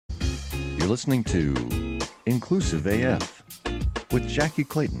listening to Inclusive AF with Jackie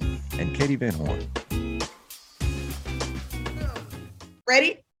Clayton and Katie Van Horn.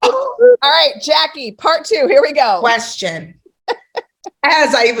 Ready? All right, Jackie, part 2. Here we go. Question.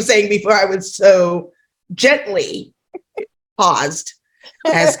 As I was saying before, I was so gently paused,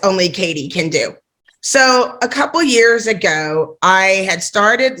 as only Katie can do. So a couple years ago, I had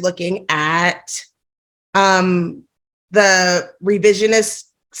started looking at the revisionist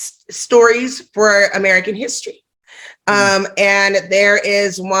stories for American history. And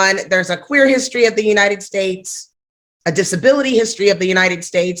there's a queer history of the United States, a disability history of the United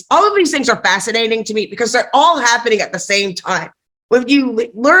States. All of these things are fascinating to me because they're all happening at the same time. When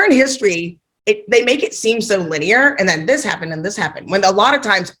you learn history, they make it seem so linear, and then this happened and this happened, when a lot of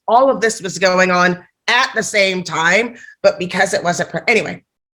times all of this was going on at the same time, but because it wasn't, anyway.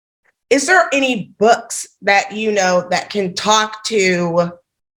 Is there any books that you know that can talk to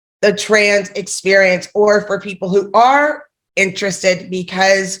the trans experience, or for people who are interested?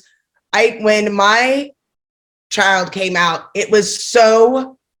 Because when my child came out, it was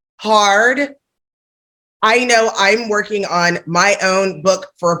so hard. I know I'm working on my own book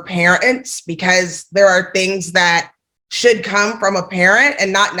for parents because there are things that should come from a parent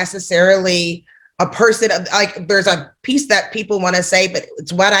and not necessarily a person. Like, there's a piece that people want to say, but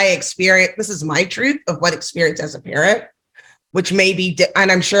it's what I experienced. This is my truth of what experience as a parent, which may be,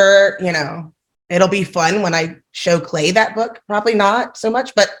 and I'm sure, it'll be fun when I show Clay that book. Probably not so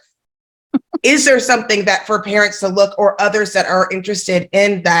much, but is there something that for parents to look, or others that are interested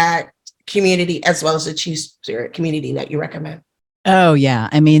in that community as well as the Two-Spirit community, that you recommend? Oh yeah.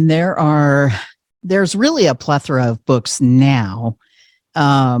 I mean, there's really a plethora of books now.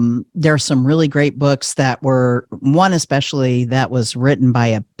 There are some really great books that were, one especially that was written by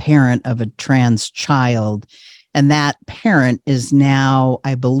a parent of a trans child. And that parent is now,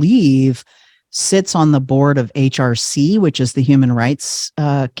 I believe, sits on the board of HRC, which is the Human Rights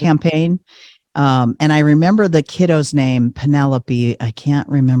Campaign. And I remember the kiddo's name, Penelope. I can't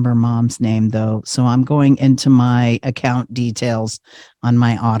remember mom's name though. So I'm going into my account details on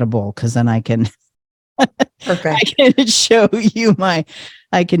my Audible, because then I can, Perfect. I can show you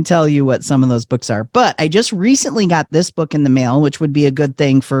I can tell you what some of those books are. But I just recently got this book in the mail, which would be a good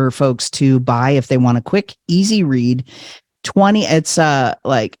thing for folks to buy if they want a quick, easy read. It's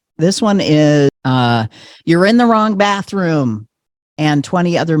like, this one is You're in the Wrong Bathroom, and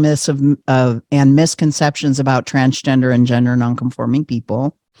 20 other myths and misconceptions about transgender and gender nonconforming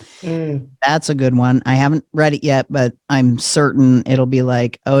people. That's a good one. I haven't read it yet, but I'm certain it'll be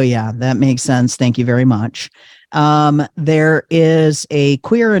like, oh yeah, that makes sense. Thank you very much. There is a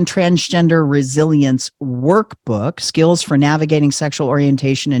Queer and Transgender Resilience Workbook, Skills for Navigating Sexual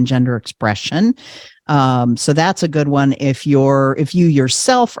Orientation and Gender Expression. So that's a good one if you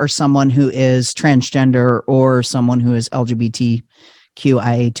yourself are someone who is transgender or someone who is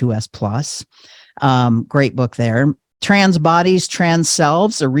LGBTQIA2S+. Great book there. Trans Bodies, Trans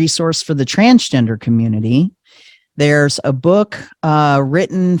Selves, a resource for the transgender community. There's a book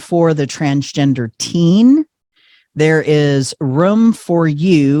written for the transgender teen. There is Room for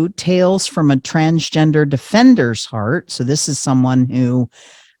You, Tales from a Transgender Defender's Heart. So this is someone who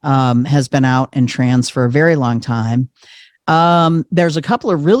has been out and trans for a very long time. There's a couple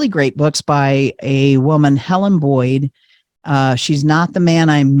of really great books by a woman, Helen Boyd. She's Not the Man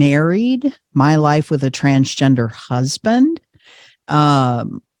I Married, My Life with a Transgender Husband.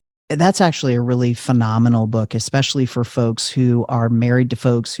 That's actually a really phenomenal book, especially for folks who are married to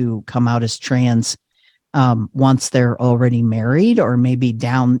folks who come out as trans once they're already married, or maybe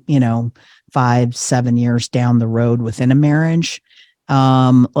down, 5-7 years down the road within a marriage.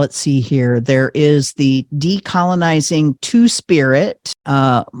 Let's see here. There is the Decolonizing Two-Spirit.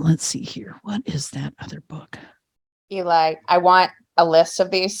 Let's see here. What is that other book? Eli, I want a list of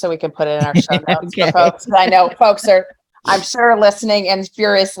these so we can put it in our show notes Okay. for folks. I know folks are, I'm sure, listening and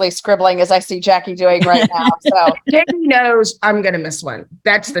furiously scribbling as I see Jackie doing right now. So Katie knows I'm going to miss one.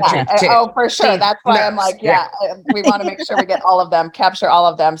 That's the truth, too. oh, for sure. She That's why I'm knows. like, we want to make sure we get all of them, capture all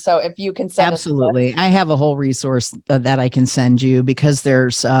of them. So if you can send Absolutely. I have a whole resource that I can send you, because there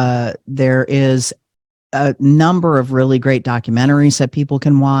is a number of really great documentaries that people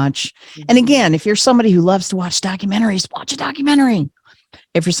can watch. And again, if you're somebody who loves to watch documentaries, watch a documentary.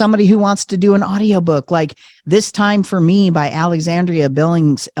 If you're somebody who wants to do an audiobook, like This Time for Me by Alexandria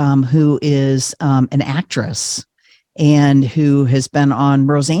Billings, who is an actress and who has been on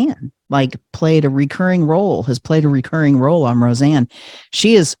Roseanne, has played a recurring role on Roseanne.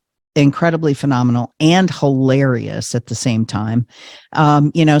 She is incredibly phenomenal and hilarious at the same time.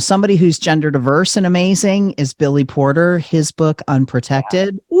 Somebody who's gender diverse and amazing is Billy Porter. His book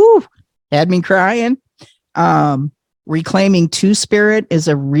Unprotected. Ooh, had me crying. Reclaiming Two Spirit is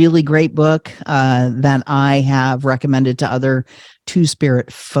a really great book that I have recommended to other Two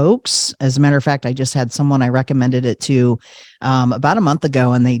Spirit folks. As a matter of fact, I just had someone I recommended it to about a month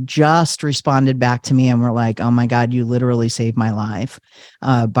ago, and they just responded back to me and were like, "Oh my God, you literally saved my life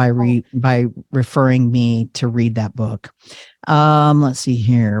by referring me to read that book." Let's see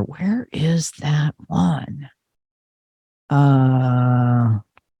here. Where is that one? I'm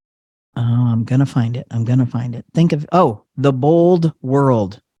going to find it. Think of, The Bold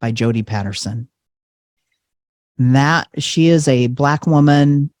World by Jodi Patterson. That she is a Black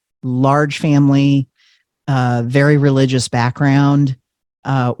woman, large family, very religious background.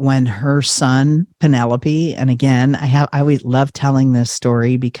 When her son, Penelope, and again, I always love telling this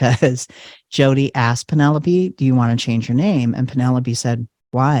story because Jodi asked Penelope, "Do you want to change your name?" And Penelope said,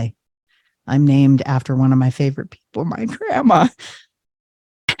 "Why? I'm named after one of my favorite people, my grandma."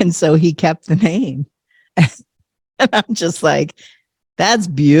 And so he kept the name. And I'm just like, that's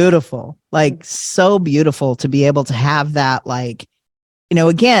beautiful. Like, so beautiful to be able to have that. Like,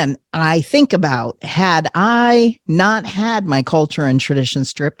 again, I think about, had I not had my culture and tradition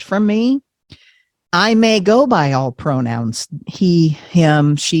stripped from me, I may go by all pronouns: he,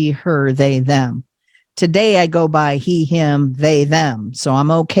 him, she, her, they, them. Today, I go by he, him, they, them. So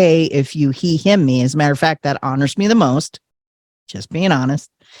I'm okay if you he, him me. As a matter of fact, that honors me the most. Just being honest.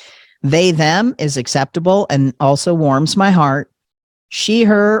 They, them is acceptable and also warms my heart. She,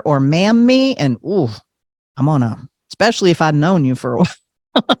 her, or ma'am me, and especially if I'd known you for a while.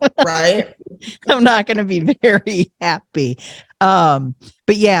 Right. I'm not going to be very happy. But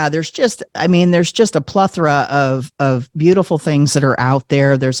yeah, there's just a plethora of beautiful things that are out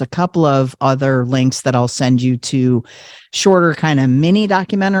there. There's a couple of other links that I'll send you to, shorter kind of mini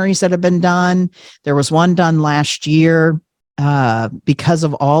documentaries that have been done. There was one done last year because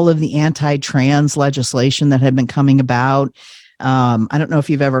of all of the anti-trans legislation that had been coming about. I don't know if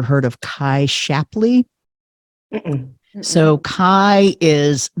you've ever heard of Kai Shapley. Mm-mm. So Kai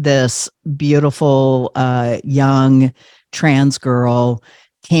is this beautiful young trans girl,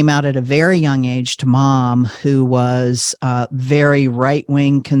 came out at a very young age to mom, who was very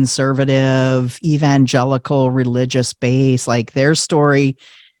right-wing, conservative, evangelical, religious base. Like, their story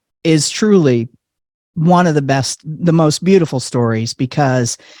is truly one of the most beautiful stories,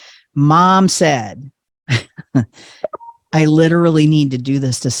 because mom said, "I literally need to do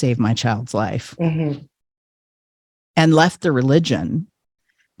this to save my child's life." Mm-hmm. And left the religion.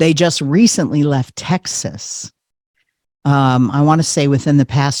 They just recently left Texas. I want to say within the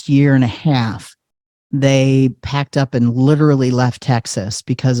past year and a half, they packed up and literally left Texas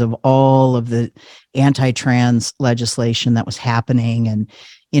because of all of the anti-trans legislation that was happening. And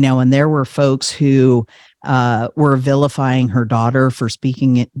there were folks who were vilifying her daughter for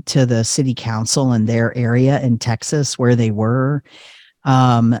speaking to the city council in their area in Texas where they were.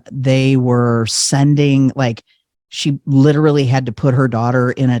 They were sending, like, she literally had to put her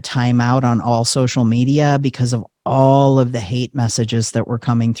daughter in a timeout on all social media because of all of the hate messages that were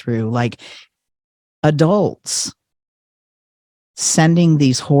coming through. Like, adults sending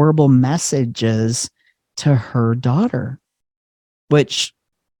these horrible messages to her daughter, which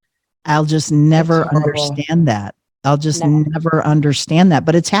I'll just never understand that. Never understand that,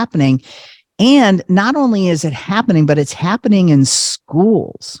 but it's happening. And not only is it happening, but it's happening in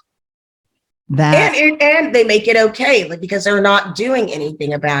schools. And they make it okay, like, because they're not doing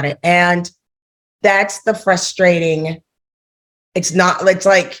anything about it. And that's the frustrating. It's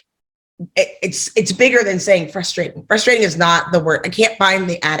bigger than saying frustrating. Frustrating is not the word. I can't find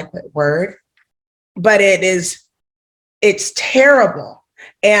the adequate word, but it's terrible.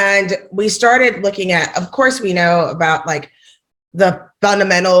 And we started looking at, of course, we know about like the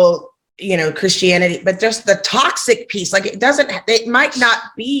fundamental, Christianity, but just the toxic piece. Like, it might not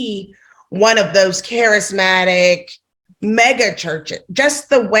be one of those charismatic mega churches, just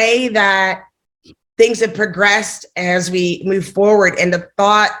the way that things have progressed as we move forward. And the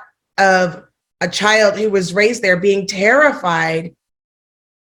thought of a child who was raised there being terrified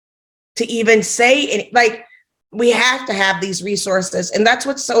to even say it, like, we have to have these resources. And that's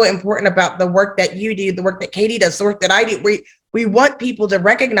what's so important about the work that you do, the work that Katie does, the work that I do. We want people to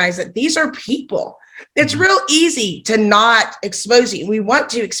recognize that these are people. It's real easy to not expose you. We want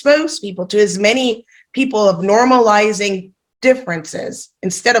to expose people to as many people of normalizing differences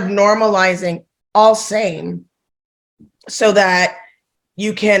instead of normalizing all same, so that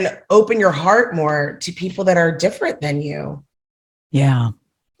you can open your heart more to people that are different than you. Yeah.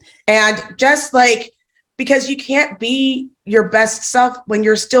 And just like, because you can't be your best self when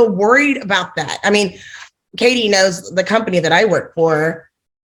you're still worried about that. I mean, Katie knows the company that I work for.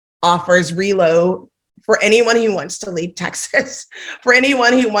 offers reload for anyone who wants to leave Texas, for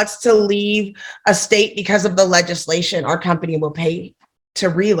anyone who wants to leave a state because of the legislation. Our company will pay to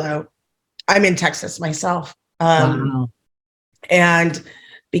reload. I'm in Texas myself. Wow. And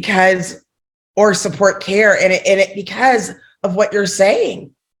because, or support care, and it because of what you're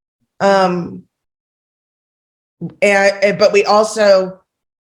saying. But we also,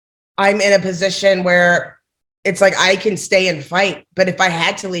 I'm in a position where it's like I can stay and fight, but if I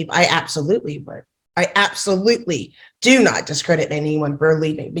had to leave, I absolutely would. I absolutely do not discredit anyone for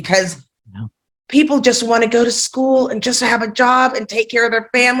leaving, because people just want to go to school and just have a job and take care of their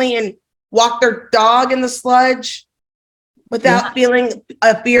family and walk their dog in the sludge without feeling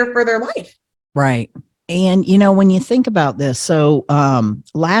a fear for their life. Right. And, you know, when you think about this, so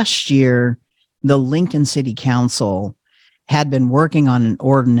last year, the Lincoln City Council had been working on an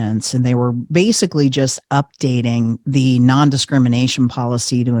ordinance, and they were basically just updating the non-discrimination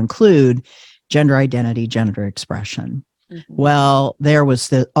policy to include gender identity, gender expression. Mm-hmm. Well, there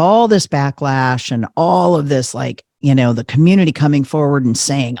was all this backlash and all of this, like, you know, the community coming forward and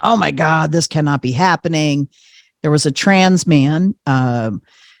saying, oh my God, this cannot be happening. There was a trans man,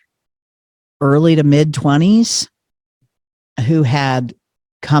 early to mid 20s, who had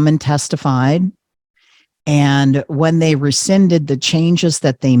come and testified. And when they rescinded the changes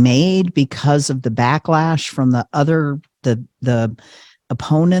that they made because of the backlash from the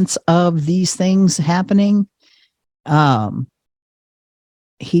opponents of these things happening,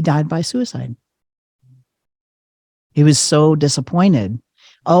 he died by suicide. He was so disappointed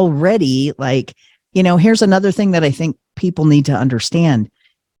already. Like, you know, here's another thing that I think people need to understand.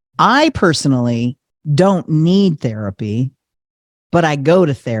 I personally don't need therapy, but I go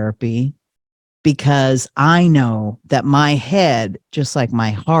to therapy because I know that my head, just like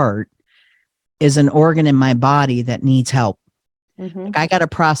my heart, is an organ in my body that needs help. Mm-hmm. Like, I got to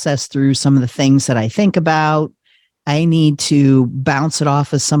process through some of the things that I think about. I need to bounce it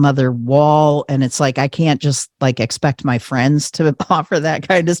off of some other wall. And it's like, I can't just like expect my friends to offer that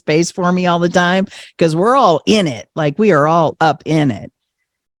kind of space for me all the time, because we're all in it. Like, we are all up in it.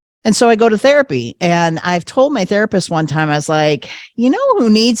 And so I go to therapy, and I've told my therapist one time, I was like, you know, who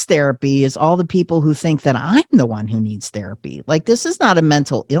needs therapy is all the people who think that I'm the one who needs therapy. Like, this is not a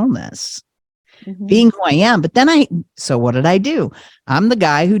mental illness, being who I am. But then so what did I do? I'm the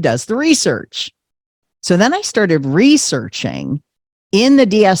guy who does the research. So then I started researching in the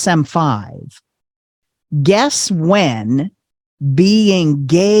DSM-5. Guess when being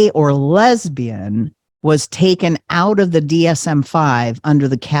gay or lesbian was taken out of the DSM-5 under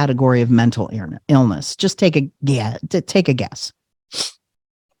the category of mental illness? Just take a guess.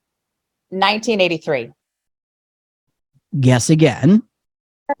 1983. Guess again.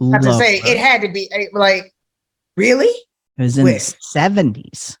 I have to say, it had to be like, really? It was in the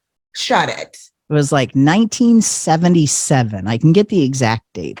 70s. Shut it. It was like 1977. I can get the exact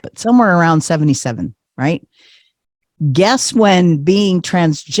date, but somewhere around 77, right? Guess when being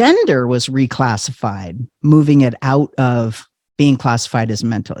transgender was reclassified, moving it out of being classified as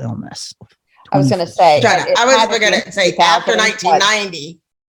mental illness. I was going to say, I was going to say after 1990,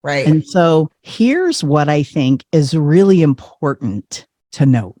 right? And so here's what I think is really important to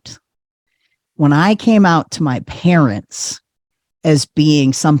note. When I came out to my parents as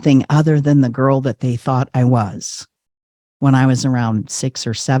being something other than the girl that they thought I was, when I was around 6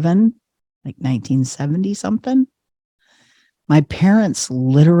 or 7, like 1970 something, my parents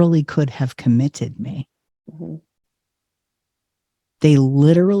literally could have committed me. Mm-hmm. They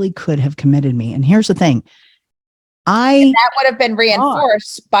literally could have committed me. And here's the thing. And that would have been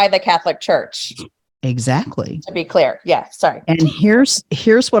reinforced by the Catholic Church. Exactly. To be clear. Yeah, sorry. And here's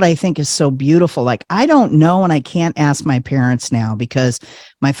what I think is so beautiful. Like, I don't know, and I can't ask my parents now, because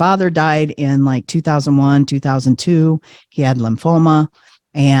my father died in like 2001, 2002. He had lymphoma.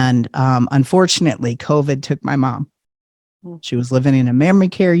 And unfortunately, COVID took my mom. She was living in a memory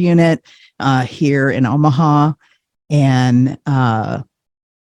care unit here in Omaha. And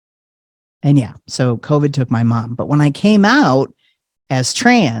yeah, so COVID took my mom. But when I came out as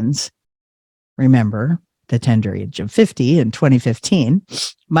trans, remember, the tender age of 50 in 2015,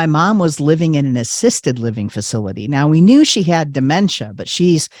 my mom was living in an assisted living facility. Now, we knew she had dementia, but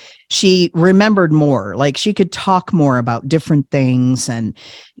she remembered more. Like, she could talk more about different things. And,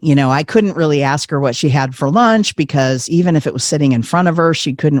 you know, I couldn't really ask her what she had for lunch, because even if it was sitting in front of her,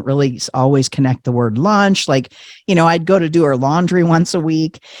 she couldn't really always connect the word lunch. Like, you know, I'd go to do her laundry once a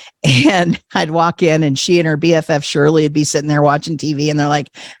week, and I'd walk in, and she and her BFF Shirley would be sitting there watching TV, and they're like,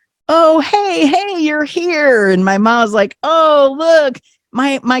 oh, hey, you're here. And my mom was like, oh, look,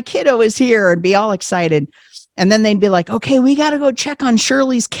 my kiddo is here, and be all excited. And then they'd be like, okay, we got to go check on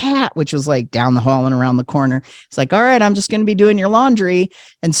Shirley's cat, which was like down the hall and around the corner. It's like, all right, I'm just going to be doing your laundry.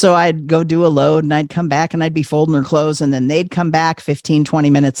 And so I'd go do a load and I'd come back and I'd be folding her clothes. And then they'd come back 15, 20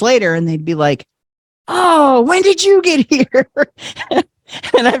 minutes later and they'd be like, oh, when did you get here?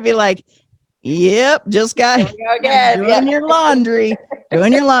 And I'd be like, yep, just got Here we go again. doing your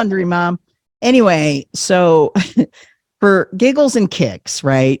laundry, Mom. Anyway, so for giggles and kicks,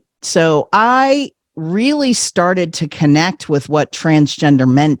 right? So I really started to connect with what transgender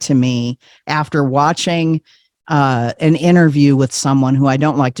meant to me after watching an interview with someone who I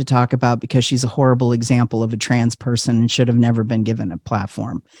don't like to talk about because she's a horrible example of a trans person and should have never been given a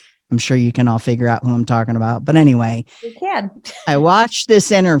platform. I'm sure you can all figure out who I'm talking about. But anyway, You can. I watched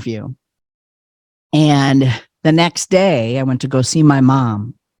this interview and the next day I went to go see my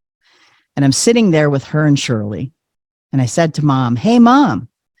mom and I'm sitting there with her and Shirley. And I said to Mom, hey, Mom,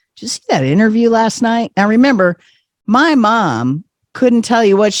 did you see that interview last night? Now, remember, my mom couldn't tell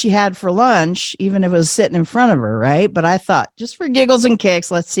you what she had for lunch, even if it was sitting in front of her, right? But I thought, just for giggles and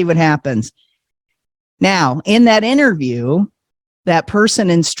kicks, let's see what happens. Now, in that interview, that person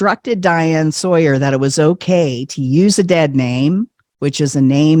instructed Diane Sawyer that it was okay to use a dead name, which is a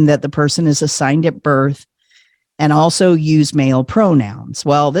name that the person is assigned at birth, and also use male pronouns.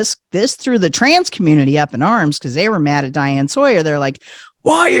 Well, this threw the trans community up in arms because they were mad at Diane Sawyer. They're like,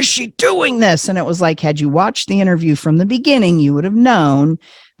 why is she doing this? And it was like, had you watched the interview from the beginning, you would have known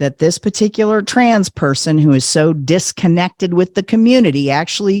that this particular trans person who is so disconnected with the community,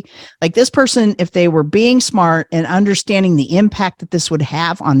 actually, like this person, if they were being smart and understanding the impact that this would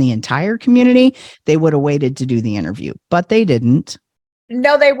have on the entire community, they would have waited to do the interview, but they didn't.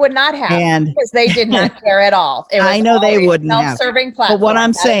 No, they would not have, And because they did not care at all. It was I know they always wouldn't have. self-serving But platform. what I'm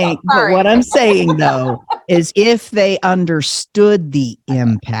That's all. saying, Sorry. though, is if they understood the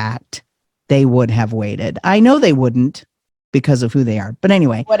impact, they would have waited. I know they wouldn't because of who they are. But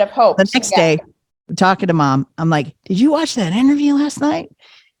anyway, Would have hoped. the next Yeah. day, I'm talking to Mom. I'm like, did you watch that interview last night?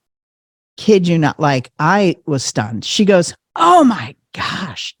 Kid you not, like, I was stunned. She goes, oh my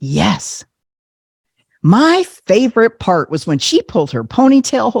gosh, yes. My favorite part was when she pulled her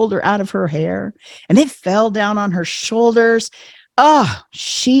ponytail holder out of her hair and it fell down on her shoulders. Oh,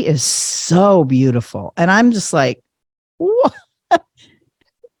 she is so beautiful. And I'm just like, what?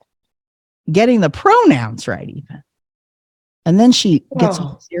 Getting the pronouns right, even. And then she gets Oh.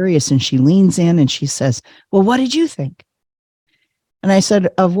 all serious and she leans in and she says, well, what did you think? And I said,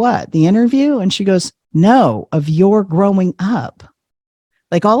 of what? The interview? And she goes, no, of your growing up.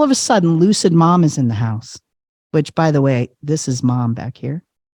 Like all of a sudden, Lucid Mom is in the house, which, by the way, this is Mom back here.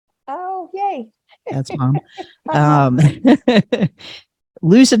 Oh, yay. That's Mom.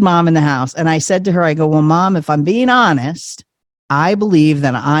 Lucid Mom in the house. And I said to her, I go, well, Mom, if I'm being honest, I believe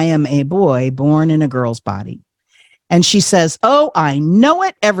that I am a boy born in a girl's body. And she says, oh, I know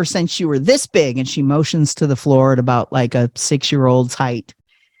it ever since you were this big. And she motions to the floor at about like a 6-year-old's height.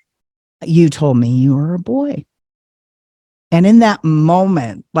 You told me you were a boy. And in that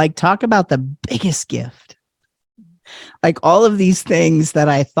moment, like, talk about the biggest gift. Like all of these things that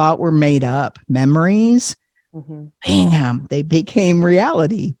I thought were made up, memories, bam, they became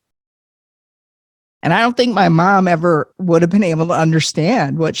reality. And I don't think my mom ever would have been able to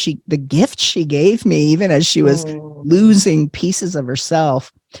understand the gift she gave me, even as she was losing pieces of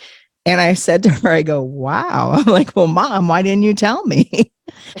herself. And I said to her, I go, wow. I'm like, well, Mom, why didn't you tell me?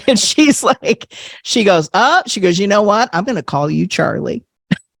 And she's like, she goes, you know what? I'm going to call you Charlie.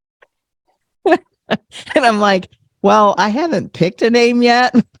 And I'm like, well, I haven't picked a name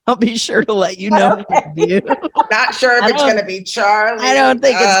yet. I'll be sure to let you know. Okay. Not sure if I it's don't- going to be Charlie. I don't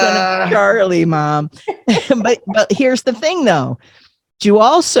think it's going to be Charlie, Mom. but here's the thing, though. You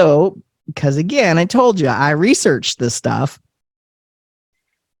also, because again, I told you, I researched this stuff.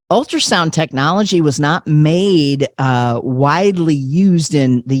 Ultrasound technology was not made widely used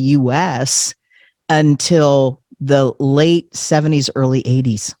in the US until the late 70s, early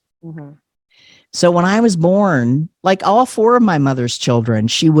 80s. So when I was born, like all 4 of my mother's children,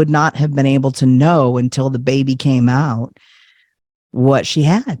 she would not have been able to know until the baby came out what she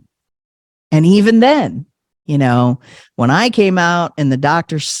had. And even then, you know, when I came out and the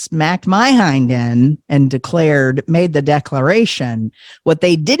doctor smacked my hind end and made the declaration, what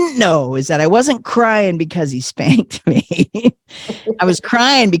they didn't know is that I wasn't crying because he spanked me. I was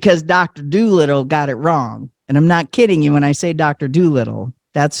crying because Dr. Doolittle got it wrong. And I'm not kidding you when I say Dr. Doolittle.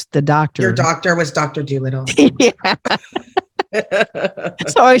 That's the doctor. Your doctor was Dr. Doolittle. Yeah.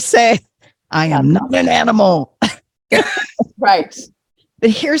 So I say, I am not an animal. Right. But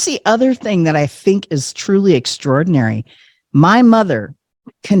here's the other thing that I think is truly extraordinary. My mother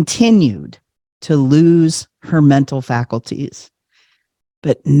continued to lose her mental faculties.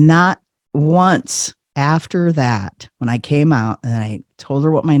 But not once after that, when I came out and I told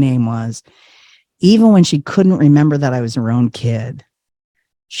her what my name was, even when she couldn't remember that I was her own kid,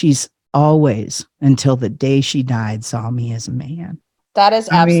 she's always, until the day she died, saw me as a man. That is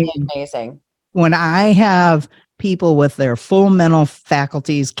I mean, absolutely amazing. When I have people with their full mental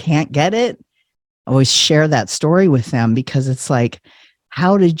faculties can't get it, I always share that story with them, because it's like,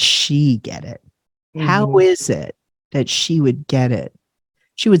 how did she get it? How is it that she would get it?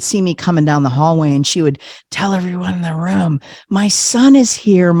 She would see me coming down the hallway and she would tell everyone in the room, my son is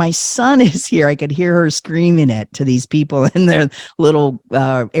here. My son is here. I could hear her screaming it to these people in their little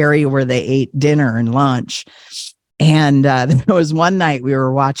area where they ate dinner and lunch. And there was one night we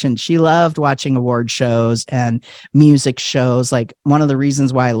were watching, she loved watching award shows and music shows. Like, one of the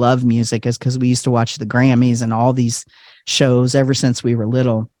reasons why I love music is because we used to watch the Grammys and all these shows ever since we were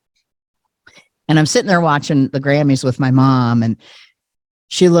little. And I'm sitting there watching the Grammys with my mom, and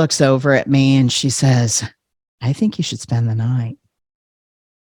she looks over at me and she says, I think you should spend the night.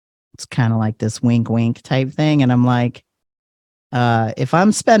 It's kind of like this wink, wink type thing. And I'm like, if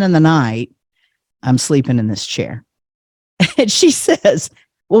I'm spending the night, I'm sleeping in this chair. And she says,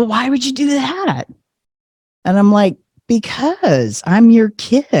 well, why would you do that? And I'm like, because I'm your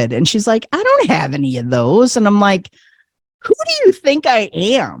kid. And she's like, I don't have any of those. And I'm like, who do you think I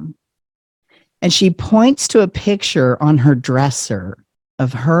am? And she points to a picture on her dresser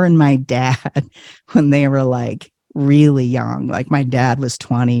of her and my dad when they were like really young. Like, my dad was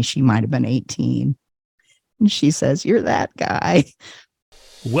 20, she might have been 18. And she says, you're that guy.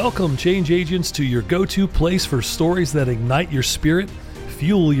 Welcome, change agents, to your go-to place for stories that ignite your spirit,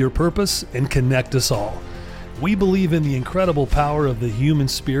 fuel your purpose, and connect us all. We believe in the incredible power of the human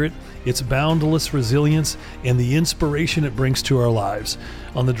spirit, its boundless resilience, and the inspiration it brings to our lives.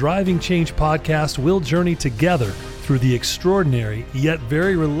 On the Driving Change podcast, we'll journey together through the extraordinary yet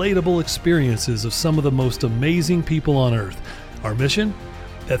very relatable experiences of some of the most amazing people on earth. Our mission?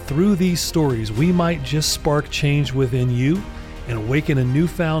 That through these stories, we might just spark change within you and awaken a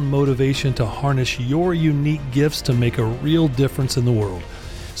newfound motivation to harness your unique gifts to make a real difference in the world.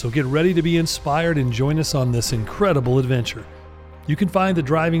 So get ready to be inspired and join us on this incredible adventure. You can find the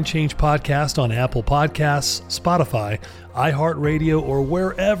Driving Change podcast on Apple Podcasts, Spotify, iHeartRadio, or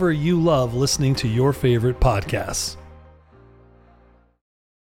wherever you love listening to your favorite podcasts.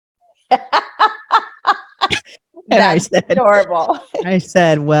 And I said, adorable. I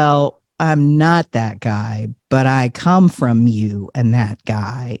said, well, I'm not that guy, but I come from you and that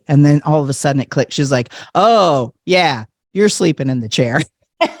guy. And then all of a sudden it clicked. She's like, oh, yeah, you're sleeping in the chair.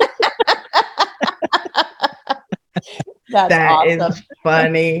 That's awesome. Is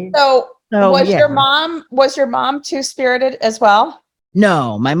funny. So was yeah. your mom two-spirited as well?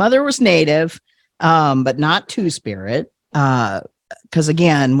 No, my mother was Native, but not Two-Spirit. Because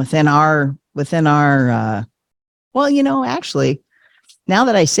again, within our, well, actually, now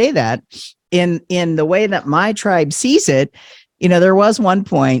that I say that, in the way that my tribe sees it, there was one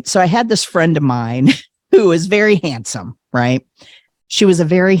point. So I had this friend of mine who was very handsome, right? She was a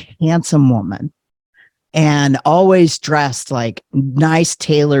very handsome woman and always dressed like nice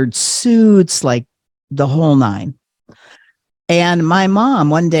tailored suits, like the whole nine. And my mom,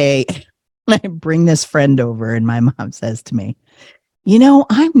 one day, I bring this friend over and my mom says to me,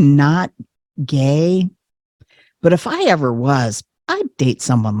 I'm not gay, but if I ever was, I'd date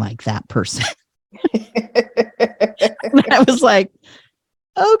someone like that person. And I was like,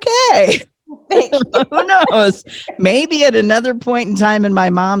 okay. Who knows? Maybe at another point in time in my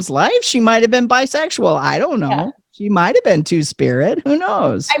mom's life, she might have been bisexual. I don't know. Yeah. She might have been Two-Spirit. Who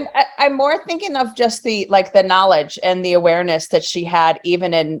knows? I'm more thinking of just the knowledge and the awareness that she had,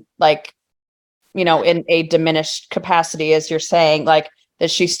 even in in a diminished capacity, as you're saying,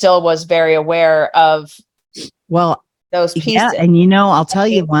 that she still was very aware of those pieces. Yeah, and I'll tell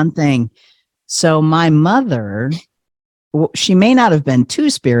you one thing. So my mother, she may not have been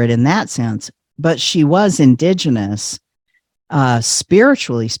Two-Spirit in that sense, but she was indigenous,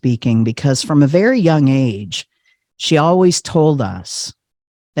 spiritually speaking, because from a very young age, she always told us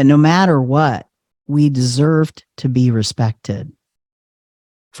that no matter what, we deserved to be respected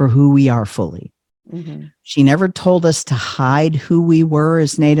for who we are fully. Mm-hmm. She never told us to hide who we were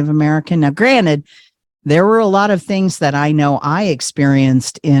as Native American. Now, granted, there were a lot of things that I know I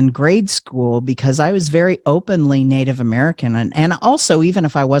experienced in grade school because I was very openly Native American. And also, even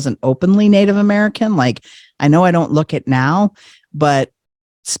if I wasn't openly Native American, I know I don't look it now, but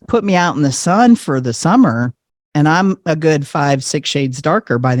put me out in the sun for the summer and I'm a good 5-6 shades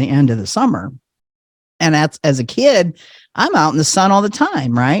darker by the end of the summer. And as a kid, I'm out in the sun all the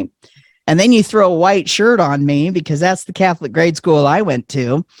time, right? And then you throw a white shirt on me, because that's the Catholic grade school I went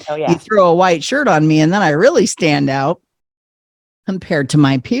to. Oh You yeah. throw a white shirt on me, and then I really stand out compared to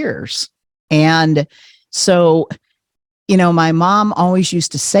my peers. And so, my mom always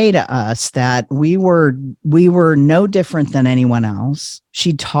used to say to us that we were no different than anyone else.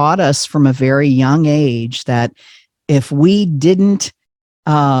 She taught us from a very young age that if we didn't,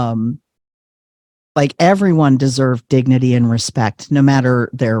 like, everyone deserved dignity and respect, no matter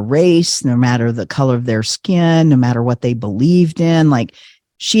their race, no matter the color of their skin, no matter what they believed in. Like,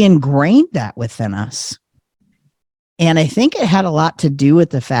 she ingrained that within us. And I think it had a lot to do with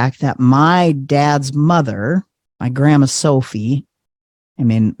the fact that my dad's mother, my grandma Sophie, I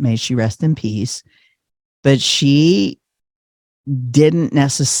mean, may she rest in peace, but she didn't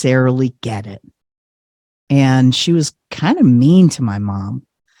necessarily get it. And she was kind of mean to my mom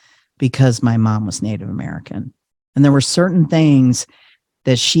because my mom was Native American. And there were certain things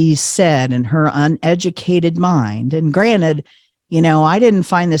that she said in her uneducated mind. And granted, I didn't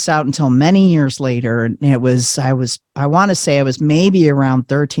find this out until many years later. And I want to say I was maybe around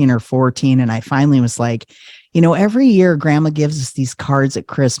 13 or 14. And I finally was like, every year Grandma gives us these cards at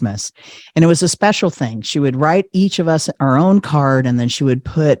Christmas, and it was a special thing. She would write each of us our own card, and then she would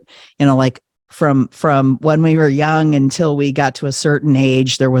put, like, from when we were young until we got to a certain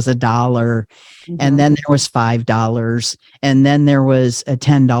age, there was $1, Mm-hmm. and then there was $5, and then there was a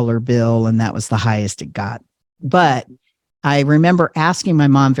 $10 bill, and that was the highest it got. But I remember asking my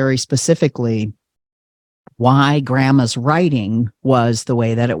mom very specifically why Grandma's writing was the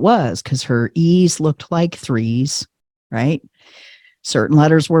way that it was, because her E's looked like 3s, right? Certain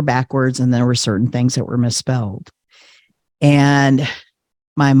letters were backwards, and there were certain things that were misspelled. And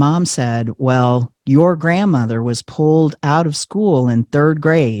my mom said, well, your grandmother was pulled out of school in 3rd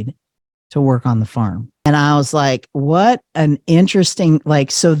grade to work on the farm. And I was like, what an interesting,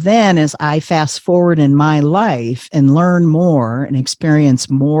 so then as I fast forward in my life and learn more and experience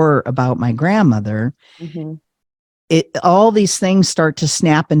more about my grandmother, Mm-hmm. all these things start to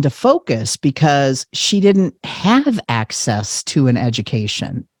snap into focus, because she didn't have access to an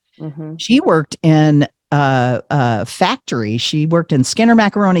education. Mm-hmm. She worked in a factory. She worked in Skinner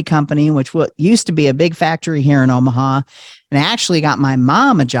Macaroni Company, which used to be a big factory here in Omaha, and actually got my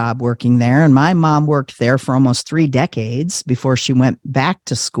mom a job working there. And my mom worked there for almost 3 decades before she went back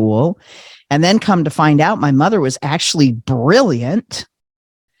to school. And then come to find out, my mother was actually brilliant.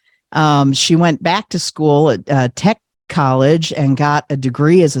 She went back to school at tech college and got a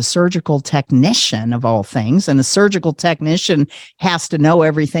degree as a surgical technician, of all things. And a surgical technician has to know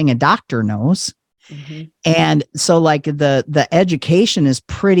everything a doctor knows. Mm-hmm. And so, like, the education is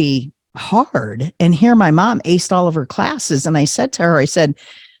pretty hard. And here my mom aced all of her classes. And I said to her,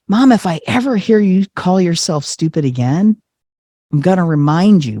 Mom, if I ever hear you call yourself stupid again, I'm going to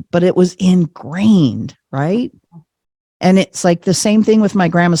remind you. But it was ingrained, right? And it's like the same thing with my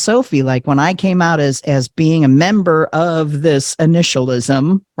grandma Sophie. Like, when I came out as being a member of this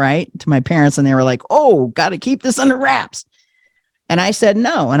initialism, right, to my parents, and they were like, oh, got to keep this under wraps. And I said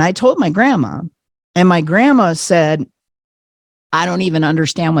no. And I told my grandma, and my grandma said, I don't even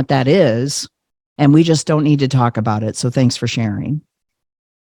understand what that is, and we just don't need to talk about it. So thanks for sharing.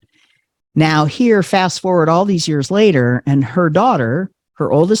 Now, here, fast forward all these years later, and her daughter,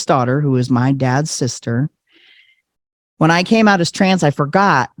 her oldest daughter, who is my dad's sister, when I came out as trans, I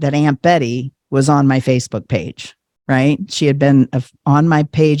forgot that Aunt Betty was on my Facebook page, right? She had been on my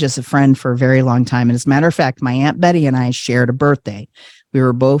page as a friend for a very long time. And as a matter of fact, my Aunt Betty and I shared a birthday. We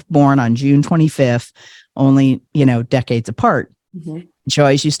were both born on June 25th, only, decades apart. Mm-hmm. She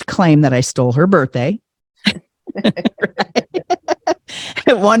always used to claim that I stole her birthday.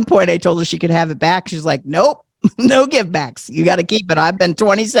 At one point, I told her she could have it back. She's like, nope, no give backs. You got to keep it. I've been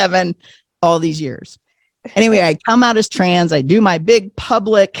 27 all these years. Anyway, I come out as trans. I do my big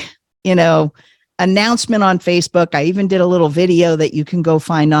public, announcement on Facebook. I even did a little video that you can go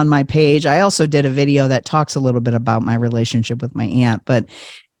find on my page. I also did a video that talks a little bit about my relationship with my aunt. But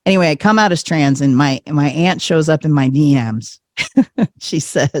anyway, I come out as trans, and my aunt shows up in my DMs. She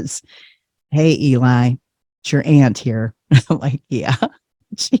says, hey, Eli, it's your aunt here. I'm like, yeah.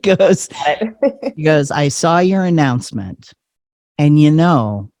 She goes, I saw your announcement, and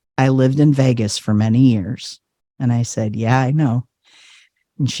I lived in Vegas for many years. And I said, yeah, I know.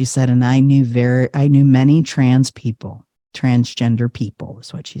 And she said, and I knew many trans people, transgender people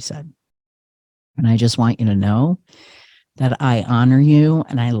is what she said. And I just want you to know that I honor you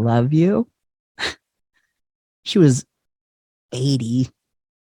and I love you. She was 80.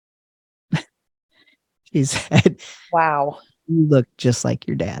 She said, Wow. you look just like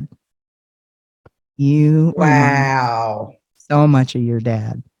your dad. You remind me Wow. so much of your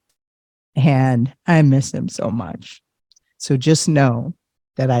dad. And I miss him so much. So just know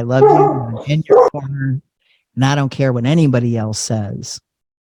that I love you. I'm in your corner. And I don't care what anybody else says.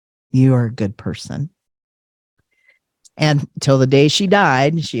 You are a good person. And till the day she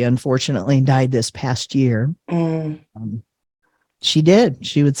died, she unfortunately died this past year. She did.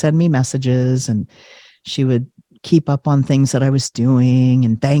 She would send me messages and she would keep up on things that I was doing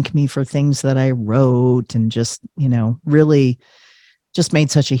and thank me for things that I wrote and just, really just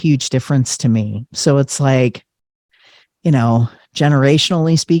made such a huge difference to me. So it's like,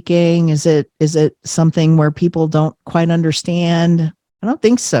 generationally speaking, is it something where people don't quite understand? I don't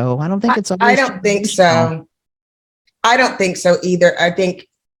think so. I don't think it's I don't think so. I don't think so either. I think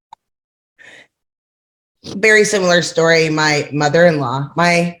very similar story. My mother-in-law,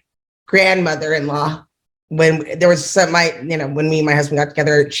 my grandmother-in-law, when there was when me and my husband got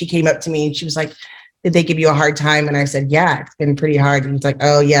together, she came up to me and she was like, did they give you a hard time? And I said, yeah, it's been pretty hard. And it's like,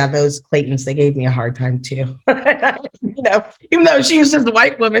 oh yeah, those Claytons, they gave me a hard time too. Even though she was just a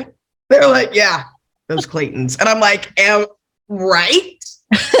white woman, they're like, yeah, those Claytons. And I'm like, right.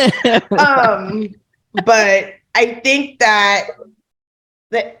 But I think that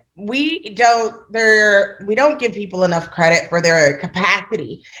we don't give people enough credit for their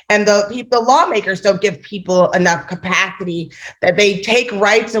capacity, and the lawmakers don't give people enough capacity, that they take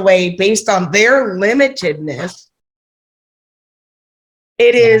rights away based on their limitedness.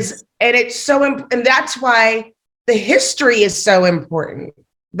 It is, and it's so, and that's why the history is so important.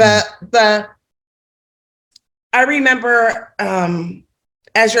 I remember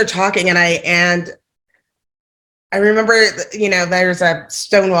as you're talking, and I remember, there's a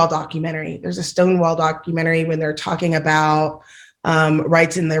Stonewall documentary. There's a Stonewall documentary when they're talking about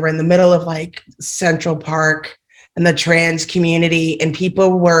rights, and they were in the middle of like Central Park and the trans community, and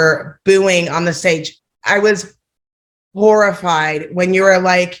people were booing on the stage. I was horrified when you were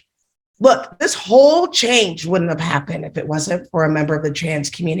like, look, this whole change wouldn't have happened if it wasn't for a member of the trans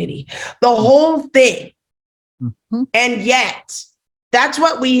community. The whole thing. Mm-hmm. And yet, that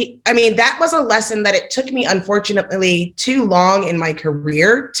was a lesson that it took me, unfortunately, too long in my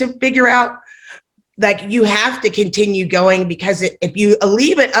career to figure out. Like, you have to continue going, because if you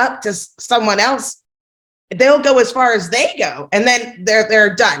leave it up to someone else, they'll go as far as they go, and then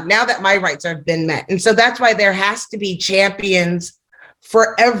they're done. Now that my rights have been met, and so that's why there has to be champions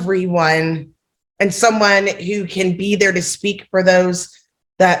for everyone, and someone who can be there to speak for those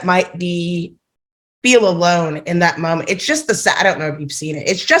that might feel alone in that moment. It's just I don't know if you've seen it.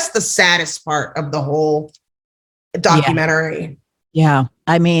 It's just the saddest part of the whole documentary. Yeah.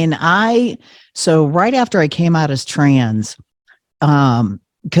 I mean, so right after I came out as trans,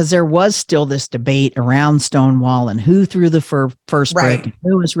 because there was still this debate around Stonewall and who threw the first brick, and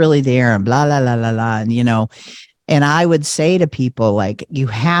who was really there, and blah, blah, blah, blah, blah. And, and I would say to people, like, you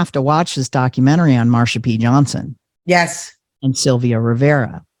have to watch this documentary on Marsha P. Johnson. Yes. And Sylvia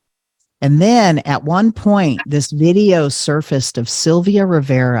Rivera. And then at one point, this video surfaced of Sylvia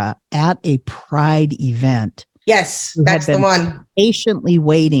Rivera at a Pride event. Yes, that's the one. Patiently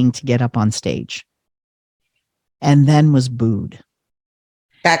waiting to get up on stage, and then was booed.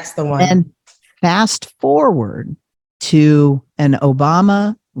 That's the one. And fast forward to an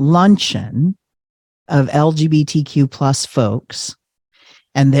Obama luncheon of LGBTQ plus folks,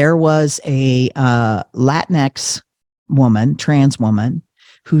 and there was a Latinx woman, trans woman,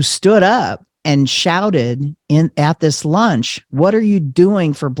 who stood up and shouted at this lunch, "What are you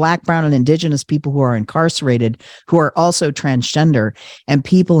doing for Black, brown, and indigenous people who are incarcerated, who are also transgender?" And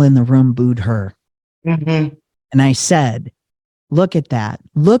people in the room booed her. Mm-hmm. And I said, look at that.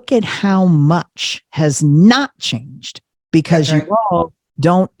 Look at how much has not changed, because you all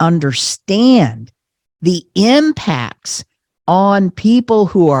don't understand the impacts on people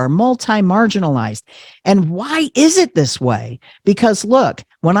who are multi-marginalized. And why is it this way? Because look,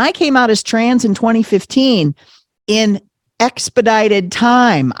 when I came out as trans in 2015, in expedited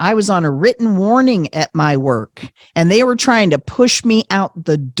time, I was on a written warning at my work, and they were trying to push me out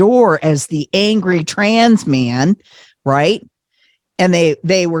the door as the angry trans man, right? And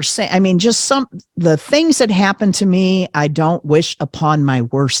they were saying, just the things that happened to me, I don't wish upon my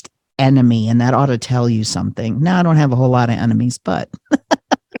worst enemy, and that ought to tell you something. Now, I don't have a whole lot of enemies, but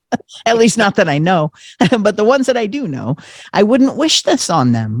at least not that I know. But the ones that I do know, I wouldn't wish this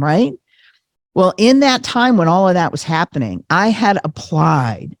on them, right? Well, in that time when all of that was happening, I had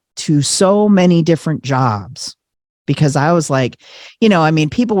applied to so many different jobs, because I was like,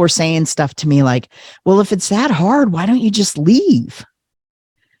 people were saying stuff to me like, well, if it's that hard, why don't you just leave?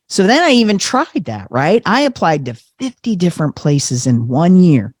 So then I even tried that, right? I applied to 50 different places in 1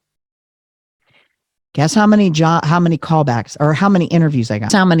 year. Guess how many callbacks, or how many interviews I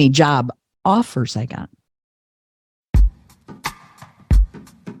got? How many job offers I got.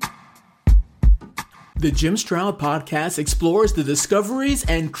 The Jim Stroud podcast explores the discoveries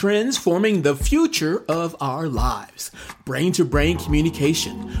and trends forming the future of our lives. Brain-to-brain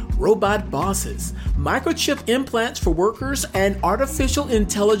communication, robot bosses, microchip implants for workers, and artificial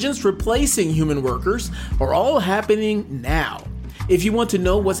intelligence replacing human workers are all happening now. If you want to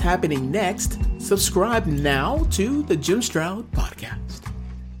know what's happening next, subscribe now to the Jim Stroud podcast.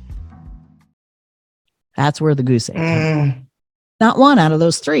 That's where the goose egg comes from. Not one out of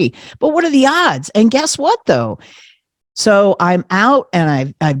those three. But what are the odds? And guess what, though? So I'm out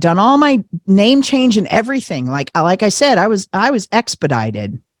and I've done all my name change and everything. Like I said, I was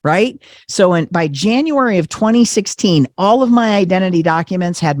expedited, right? So by January of 2016, all of my identity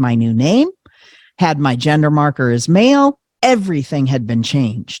documents had my new name, had my gender marker as male. Everything had been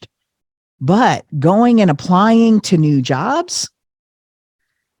changed. But going and applying to new jobs,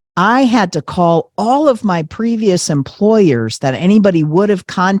 I had to call all of my previous employers that anybody would have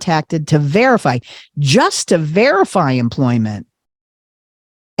contacted to verify, just to verify employment.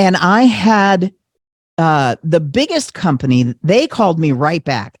 And I had the biggest company, they called me right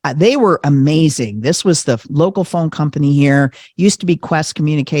back. They were amazing. This was the local phone company here, used to be Quest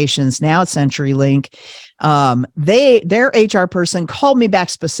Communications, now it's CenturyLink. Their HR person called me back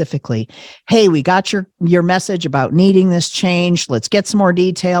specifically. Hey, we got your message about needing this change. Let's get some more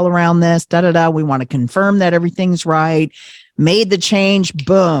detail around this. We want to confirm that everything's right. Made the change.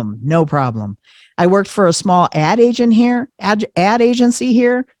 Boom. No problem. I worked for a small ad agency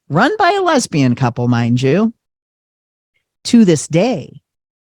here, run by a lesbian couple, mind you. To this very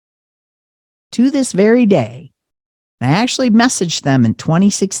day, I actually messaged them in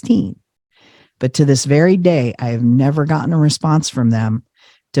 2016. But to this very day, I have never gotten a response from them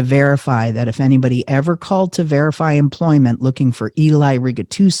to verify that if anybody ever called to verify employment looking for Eli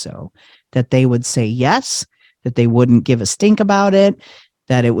Rigatuso, that they would say yes, that they wouldn't give a stink about it,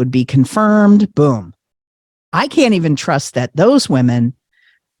 that it would be confirmed. Boom. I can't even trust that those women,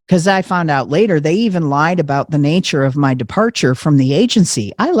 because I found out later, they even lied about the nature of my departure from the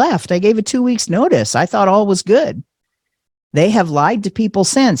agency. I left. I gave a 2 weeks notice. I thought all was good. They have lied to people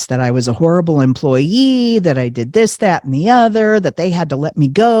since that I was a horrible employee, that I did this, that, and the other, that they had to let me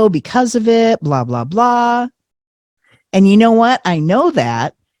go because of it, blah, blah, blah. And you know what? I know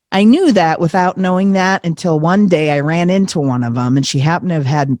that. I knew that without knowing that until one day I ran into one of them and she happened to have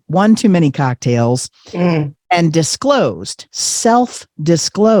had one too many cocktails and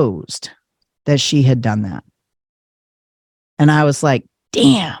self-disclosed that she had done that. And I was like,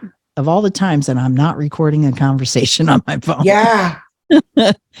 damn. Of all the times that I'm not recording a conversation on my phone. Yeah.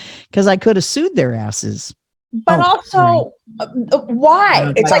 Because I could have sued their asses. But also,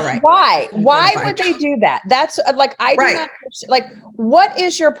 why? It's like, all right. why? Why fine. would they do that? That's like, I do Right. not, like, what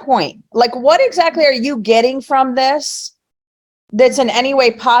is your point? Like, what exactly are you getting from this that's in any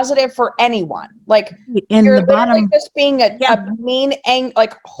way positive for anyone? Like, In you're the bottom, literally just being a mean,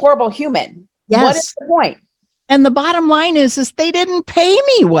 like horrible human. What is yes. the point? And the bottom line is they didn't pay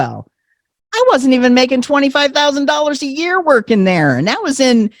me well. I wasn't even making $25,000 a year working there. And that was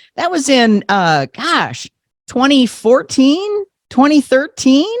in 2014,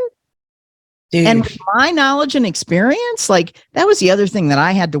 2013. Dude. And with my knowledge and experience, like that was the other thing that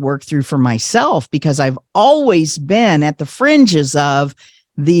I had to work through for myself, because I've always been at the fringes of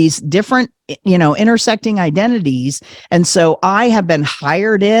these different, intersecting identities. And so I have been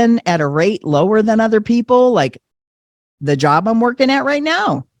hired in at a rate lower than other people, like the job I'm working at right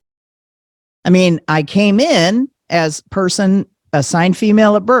now. I mean, I came in as person assigned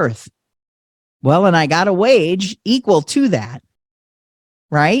female at birth. Well, and I got a wage equal to that,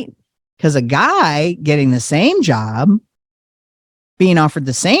 right? Because a guy getting the same job, being offered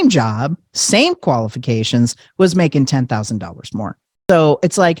the same job, same qualifications, was making $10,000 more. So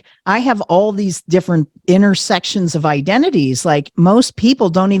it's like I have all these different intersections of identities. Like most people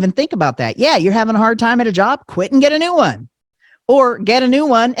don't even think about that. Yeah, you're having a hard time at a job, quit and get a new one, or get a new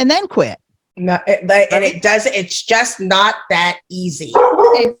one and then quit. No, it's just not that easy.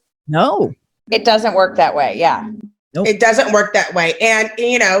 No, It doesn't work that way. Yeah. Nope. It doesn't work that way. And,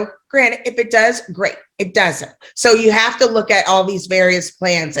 granted, if it does, great. It doesn't. So you have to look at all these various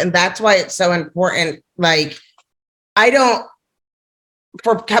plans. And that's why it's so important. Like,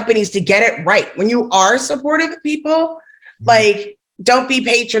 for companies to get it right. When you are supportive of people, like, don't be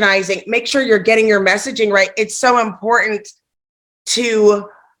patronizing. Make sure you're getting your messaging right. It's so important to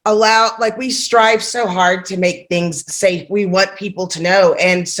allow, like, we strive so hard to make things safe. We want people to know.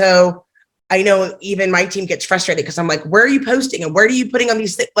 And so I know even my team gets frustrated because I'm like, where are you posting and where are you putting on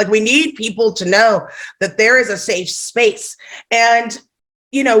these things? Like, we need people to know that there is a safe space. And,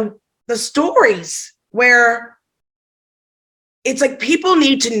 the the stories where it's like people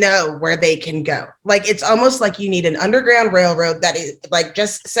need to know where they can go. Like it's almost like you need an underground railroad that is like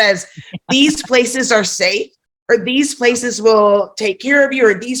just says these places are safe, or these places will take care of you,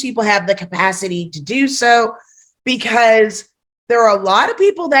 or these people have the capacity to do so, because there are a lot of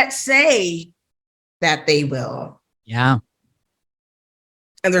people that say that they will. Yeah.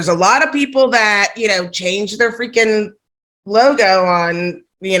 And there's a lot of people that, you know, change their freaking logo on,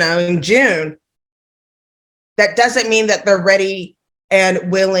 you know, in June. That doesn't mean that they're ready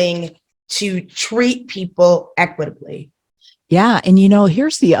and willing to treat people equitably. Yeah. And, you know,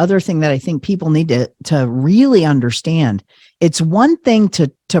 here's the other thing that I think people need to really understand. It's one thing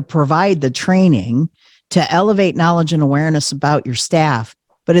to provide the training to elevate knowledge and awareness about your staff,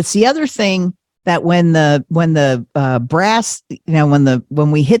 but it's the other thing that when the brass, you know,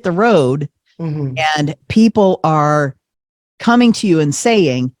 when we hit the road Mm-hmm. and people are coming to you and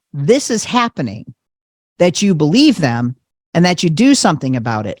saying, this is happening, that you believe them and that you do something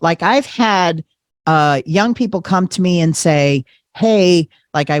about it. Like I've had young people come to me and say, hey,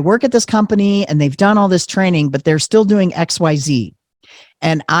 like I work at this company and they've done all this training, but they're still doing XYZ.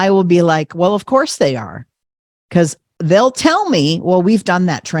 And I will be like, well, of course they are. Because they'll tell me, well, we've done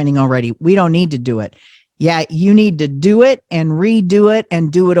that training already. We don't need to do it. Yeah, you need to do it and redo it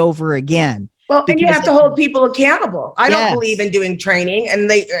and do it over again. Well, and you Because have to hold people accountable. I don't believe in doing training, and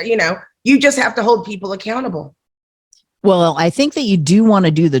they, you know, you just have to hold people accountable. Well, I think that you do want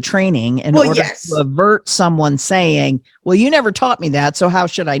to do the training in order to avert someone saying, well, you never taught me that, so how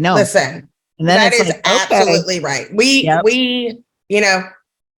should I know? Listen, and then that is like, absolutely right. We, you know,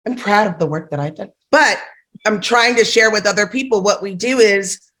 I'm proud of the work that I've done, but I'm trying to share with other people what we do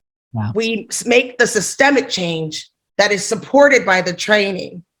is we make the systemic change that is supported by the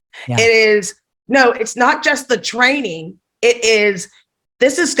training. Yeah. It is, no, it's not just the training. It is,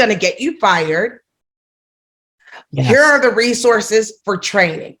 this is going to get you fired. Yes. Here are the resources for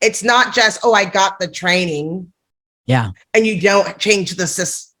training. It's not just, oh, I got the training. Yeah. And you don't change the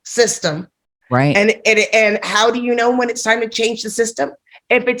system. Right. And how do you know when it's time to change the system?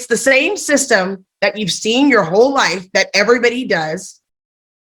 If it's the same system that you've seen your whole life that everybody does,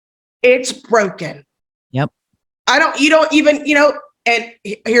 it's broken. Yep. You don't even, you know, and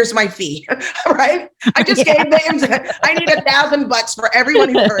here's my fee, right? I just gave them, I need $1,000 for everyone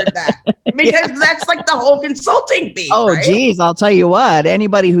who heard that, because that's like the whole consulting fee. Oh, right? geez, I'll tell you what,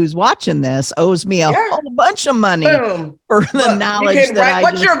 anybody who's watching this owes me a whole bunch of money for the knowledge that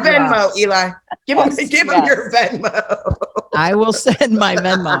what's your Venmo, Eli? Give him your Venmo. I will send my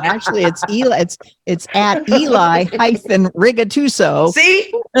Venmo. Actually, it's Eli. It's at Eli-Rigatuso.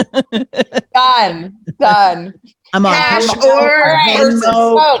 See? Done. I'm on Cash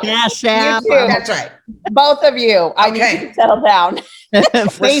Venmo, Cash App. That's right. Both of you. I need you to settle down.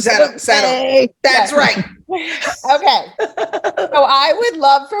 Settle. That's right. Okay. So I would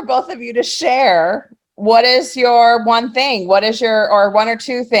love for both of you to share, what is your one thing? What is or one or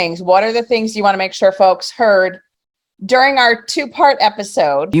two things? What are the things you want to make sure folks heard during our 2-part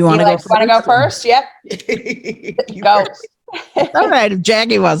episode? You want to go first? Yep. Go. All right, if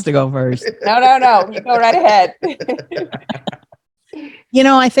Jackie wants to go first. No. You go right ahead. You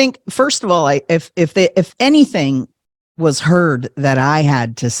know, I think first of all, if anything was heard that I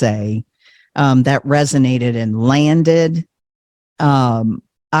had to say that resonated and landed,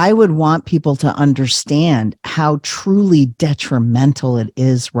 I would want people to understand how truly detrimental it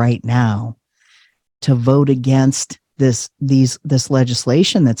is right now to vote against this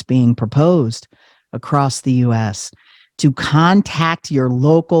legislation that's being proposed across the U.S. To contact your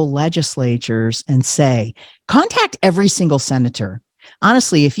local legislatures and contact every single senator.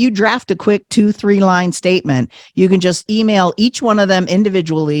 Honestly, if you draft a quick 2-3 line statement, you can just email each one of them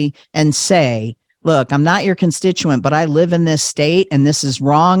individually and say, look, I'm not your constituent, but I live in this state and this is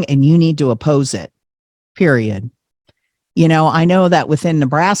wrong and you need to oppose it, period. You know, I know that within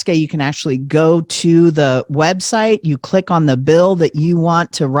Nebraska, you can actually go to the website, you click on the bill that you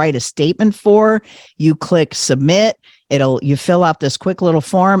want to write a statement for, you click submit, you fill out this quick little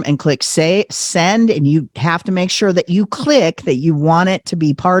form and click send, and you have to make sure that you click that you want it to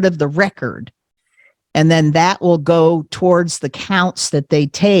be part of the record. And then that will go towards the counts that they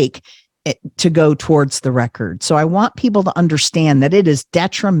take to go towards the record. So I want people to understand that it is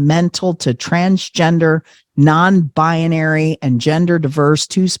detrimental to transgender, non-binary, and gender diverse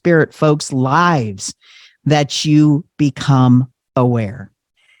two-spirit folks' lives that you become aware.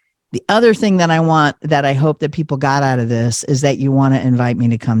 The other thing that I hope that people got out of this is that you want to invite me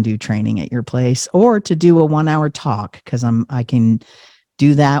to come do training at your place or to do a 1-hour talk, because I can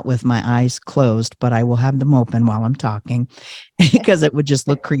do that with my eyes closed, but I will have them open while I'm talking because it would just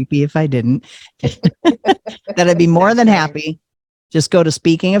look creepy if I didn't. That I'd be more than happy. Just go to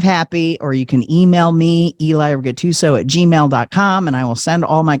Speaking of Happy, or you can email me, elirigatuso@gmail.com, and I will send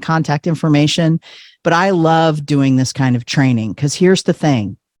all my contact information. But I love doing this kind of training because here's the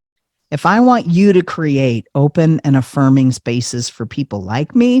thing. If I want you to create open and affirming spaces for people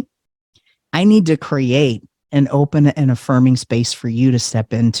like me, I need to create an open and affirming space for you to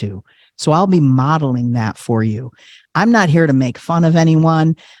step into. So I'll be modeling that for you. I'm not here to make fun of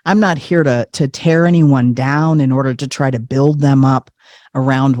anyone. I'm not here to tear anyone down in order to try to build them up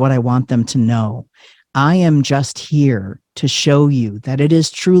around what I want them to know. I am just here to show you that it is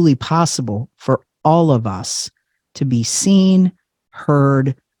truly possible for all of us to be seen,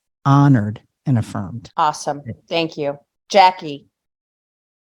 heard, honored, and affirmed. Awesome. Thank you. Jackie.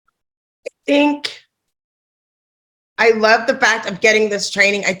 I love the fact of getting this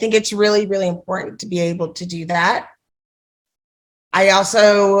training. I think it's really, really important to be able to do that. I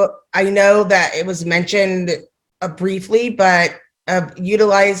know that it was mentioned briefly, but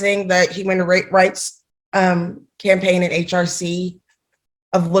utilizing the human rights campaign at HRC,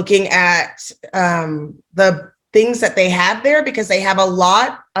 of looking at the things that they have there, because they have a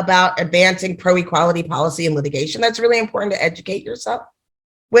lot about advancing pro-equality policy and litigation. That's really important to educate yourself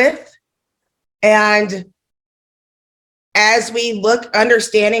with. And as we look,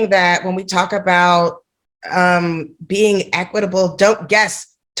 understanding that when we talk about being equitable, don't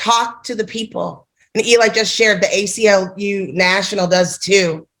guess, talk to the people. And Eli just shared the ACLU National does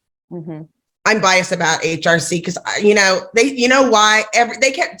too. Mm-hmm. I'm biased about HRC because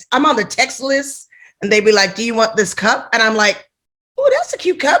I'm on the text list and they'd be like, do you want this cup? And I'm like, oh, that's a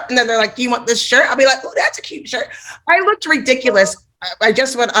cute cup. And then they're like, do you want this shirt? I'll be like, oh, that's a cute shirt. I looked ridiculous. I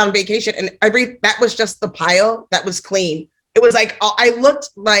just went on vacation and that was just the pile that was clean. It was like, I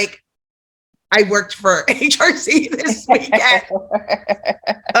looked like I worked for HRC this weekend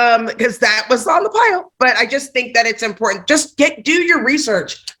because that was on the pile. But I just think that it's important. Just do your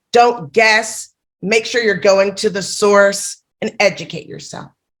research. Don't guess. Make sure you're going to the source and educate yourself.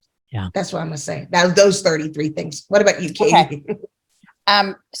 Yeah. That's what I'm going to say. Those 33 things. What about you, Katie? Okay.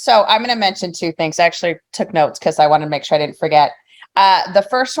 So I'm going to mention two things. I actually took notes because I wanted to make sure I didn't forget. The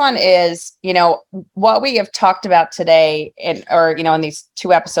first one is, what we have talked about today in these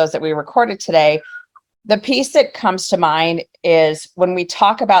two episodes that we recorded today, the piece that comes to mind is when we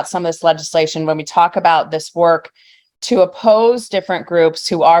talk about some of this legislation, when we talk about this work to oppose different groups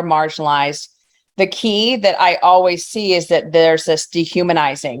who are marginalized, the key that I always see is that there's this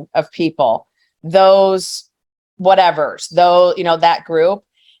dehumanizing of people, those whatevers, that group.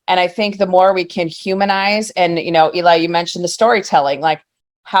 And I think the more we can humanize, and, Eli, you mentioned the storytelling, like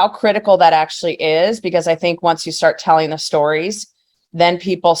how critical that actually is, because I think once you start telling the stories, then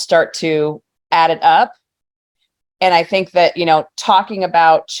people start to add it up. And I think that, talking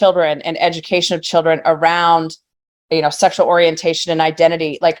about children and education of children around, sexual orientation and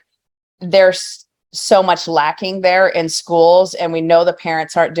identity, like there's so much lacking there in schools, and we know the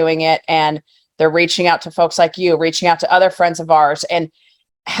parents aren't doing it, and they're reaching out to folks like you, reaching out to other friends of ours, and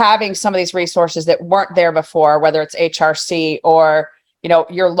having some of these resources that weren't there before, whether it's HRC or,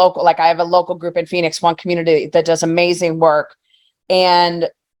 your local, like I have a local group in Phoenix, One Community, that does amazing work. And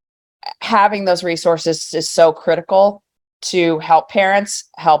having those resources is so critical to help parents,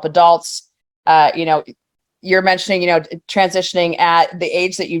 help adults. You're mentioning, transitioning at the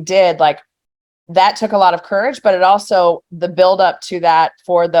age that you did, like that took a lot of courage, but it also, the build up to that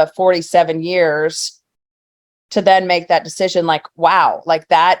for the 47 years to then make that decision, like, wow, like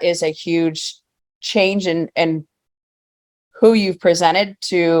that is a huge change in who you've presented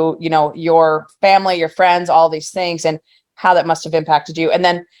to, your family, your friends, all these things, and how that must have impacted you. And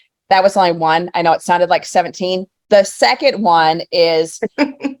then that was only one. I know it sounded like 17. The second one is,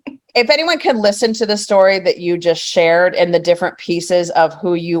 if anyone can listen to the story that you just shared and the different pieces of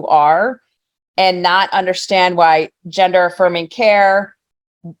who you are and not understand why gender affirming care,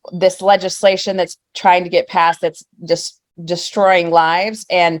 this legislation that's trying to get passed, that's just destroying lives,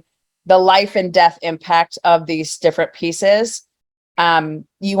 and the life and death impact of these different pieces,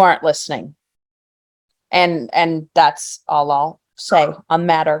 you aren't listening. And that's all I'll say on the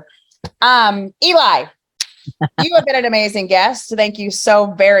matter. Eli, you have been an amazing guest. Thank you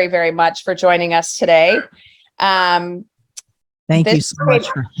so very, very much for joining us today. Thank you so much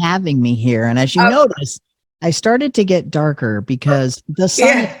for having me here. And as you notice, I started to get darker because the sun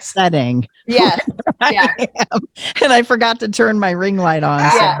is Yes. setting. Yes. Yeah. I am, and I forgot to turn my ring light on.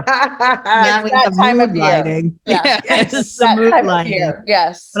 So now we that have time of mood year. lighting. Yeah. Yes. It's the That mood time of lighting. year.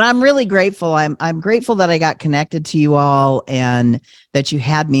 Yes. But I'm really grateful. I'm grateful that I got connected to you all and that you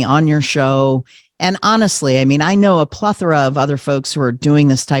had me on your show. And honestly, I mean, I know a plethora of other folks who are doing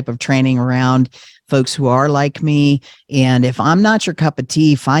this type of training around folks who are like me. And if I'm not your cup of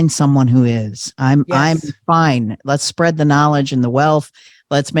tea, find someone who is. I'm Yes. fine. Let's spread the knowledge and the wealth.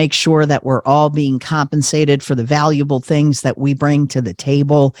 Let's make sure that we're all being compensated for the valuable things that we bring to the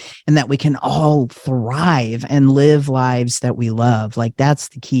table and that we can all thrive and live lives that we love. Like that's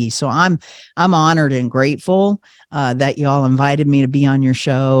the key. So I'm honored and grateful that you all invited me to be on your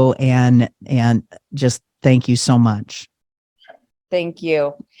show and just thank you so much. Thank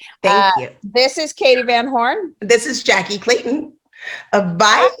you. Thank you. This is Katie Van Horn. This is Jackie Clayton. Bye.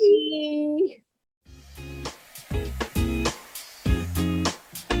 Bye.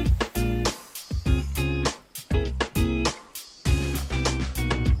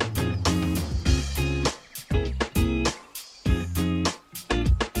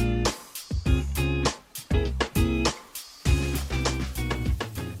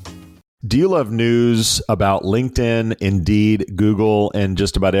 Do you love news about LinkedIn, Indeed, Google, and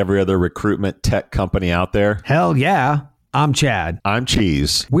just about every other recruitment tech company out there? Hell yeah. I'm Chad. I'm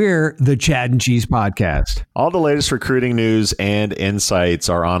Cheese. We're the Chad and Cheese Podcast, All the latest recruiting news and insights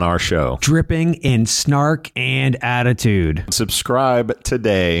are on our show. dripping in snark and attitude. Subscribe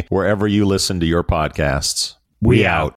today wherever you listen to your podcasts. We out.